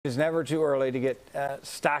It's never too early to get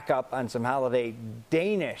stack up on some holiday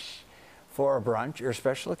Danish for a brunch or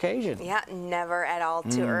special occasion. Yeah, never at all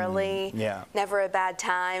too early. Yeah. Never a bad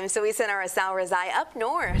time. So we sent our Asal Rezaei up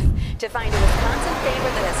north to find a Wisconsin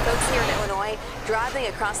favorite that has folks here in Illinois driving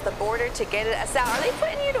across the border to get it. Asal, are they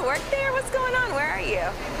putting you to work there? What's going on? Where are you?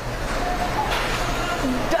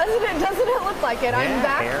 Doesn't it look like it? Yeah, I'm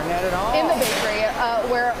back in the bakery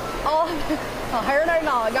where all hairnet and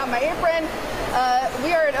all. I got my apron.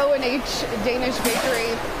 We are at O&H Danish Bakery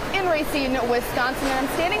in Racine, Wisconsin, and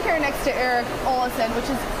I'm standing here next to Eric Olesen, which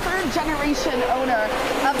is third-generation owner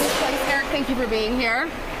of this place. Eric, thank you for being here.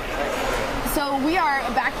 So we are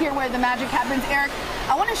back here where the magic happens. Eric,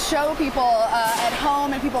 I want to show people at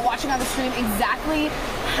home and people watching on the stream exactly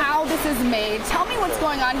how this is made. Tell me what's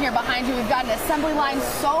going on here behind you. We've got an assembly line,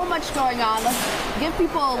 so much going on. Let's give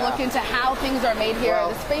people a look into how things are made here.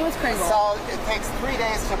 This famous Kringle. So it takes 3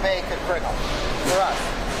 days to bake a Kringle for us.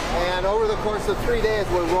 And over the course of 3 days,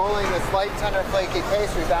 we're rolling this light, tender, flaky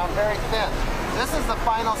pastry down very thin. This is the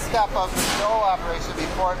final step of the dough operation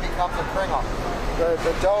before it becomes a Kringle.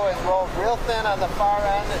 The dough is rolled real thin on the far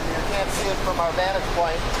end, and you can't see it from our vantage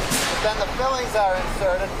point. But then the fillings are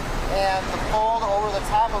inserted and the fold over the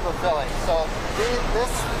top of the filling. So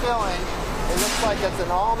this filling, it looks like it's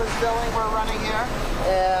an almond filling we're running here,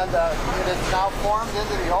 and it is now formed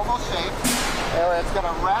into the oval shape. It's going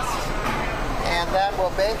to rest, and then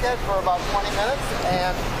we'll bake it for about 20 minutes,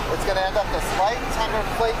 and it's going to end up this light, tender,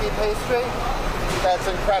 flaky pastry. That's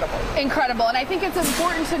incredible. Incredible, and I think it's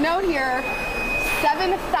important to note here,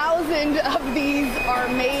 7,000 of these are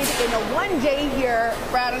made in one day here,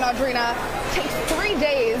 Brad and Audrina. It takes 3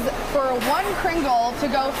 days for one Kringle to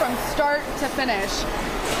go from start to finish.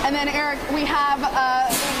 And then Eric, we have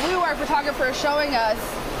Lou, our photographer, showing us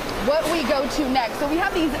what we go to next. So we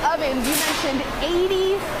have these ovens. You mentioned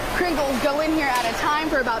 80 Kringles go in here at a time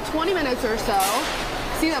for about 20 minutes or so.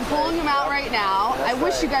 See them pulling them out right now. I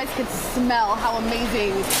wish you guys could smell how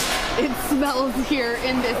amazing it smells here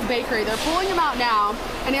in this bakery. They're pulling them out now.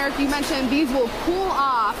 And Eric, you mentioned these will cool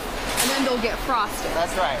off and then they'll get frosted.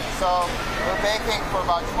 That's right. So we're baking for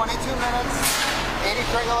about 22 minutes, 80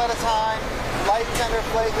 Kringle at a time, light, tender,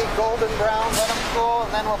 flaky, golden brown, let them cool,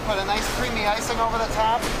 and then we'll put a nice creamy icing over the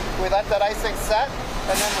top. We let that icing set,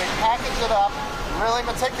 and then we package it up really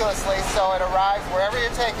meticulously so it arrives wherever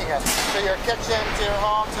you're taking it, to your kitchen, to your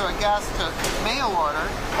home, to a guest, to mail order,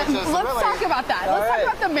 which is Let's talk about that. Let's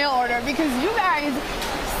talk about the mail order, because you guys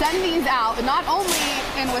send these out not only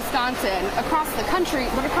in Wisconsin, across the country,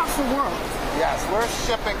 but across the world. Yes, we're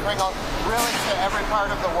shipping Kringle really to every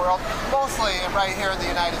part of the world, mostly right here in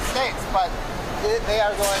the United States, but they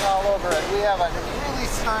are going all over it. We have a really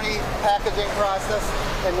sturdy packaging process,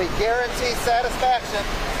 and we guarantee satisfaction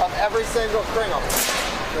of every single Kringle.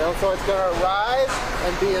 So it's going to arrive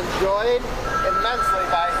and be enjoyed immensely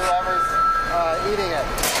by whoever's eating it.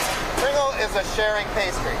 Kringle is a sharing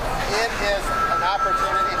pastry. It is an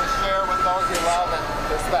opportunity to share with those you love and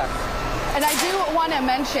respect. And I do want to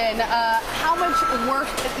mention how much work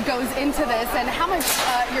goes into this and how much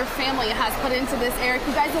your family has put into this. Eric,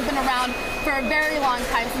 you guys have been around for a very long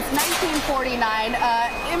time, since 1949,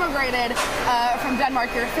 immigrated from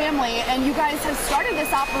Denmark, your family, and you guys have started this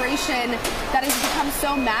operation that has become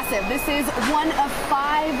so massive. This is one of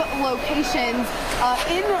 5 locations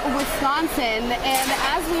in Wisconsin, and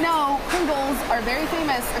as we know, Kringles are very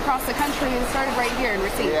famous across the country. It started right here in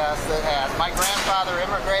Racine. Yes, it has. My grandfather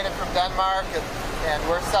immigrated from Denmark, and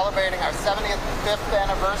we're celebrating our 75th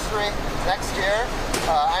anniversary next year.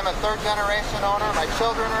 I'm a third-generation owner. My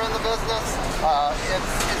children are in the business.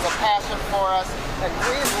 It's a passion for us, and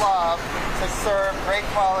we love to serve great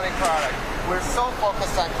quality product. We're so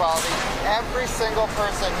focused on quality. Every single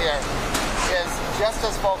person here is just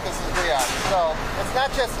as focused as we are. So it's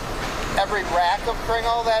not just every rack of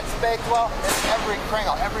Kringle that's baked well, it's every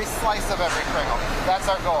Kringle, every slice of every Kringle. That's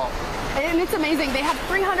our goal. And it's amazing. They have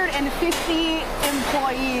 350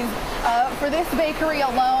 employees for this bakery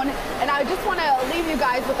alone. And I just want to leave you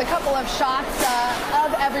guys with a couple of shots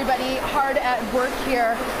of everybody hard at work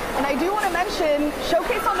here. And I do want to mention,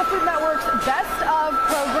 showcase on the Food Network's Best of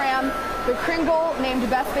program, the Kringle named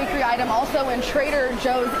Best Bakery Item, also in Trader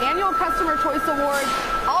Joe's Annual Customer Choice Award,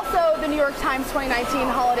 also the New York Times 2019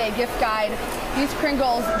 Holiday Gift Guide. These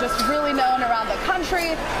Kringles just really known around the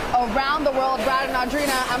country, around the world. Brad and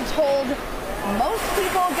Audrina, I'm told most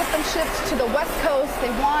people get them shipped to the West Coast.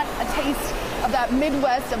 They want a taste of that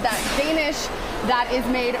Midwest, of that Danish that is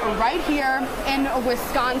made right here in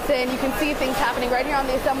Wisconsin. You can see things happening right here on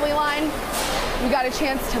the assembly line. We got a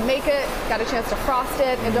chance to make it, got a chance to frost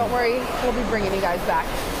it, and don't worry, we'll be bringing you guys back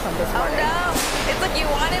from this morning. Oh no! It's like you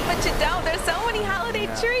want it, but you don't. There's so many holiday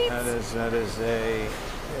treats. That is a.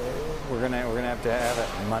 We're gonna have to have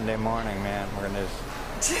it Monday morning, man. We're gonna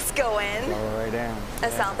just go in. Go right in.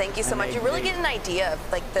 Asal, thank you so much. You really get an idea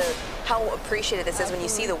of like how appreciated this is when you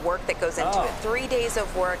see the work that goes into it. 3 days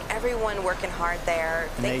of work, everyone working hard there.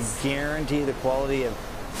 And they guarantee the quality of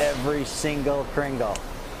every single Kringle.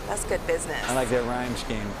 That's good business. I like their rhyme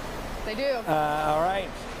scheme. They do. All right,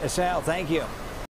 Asal, thank you.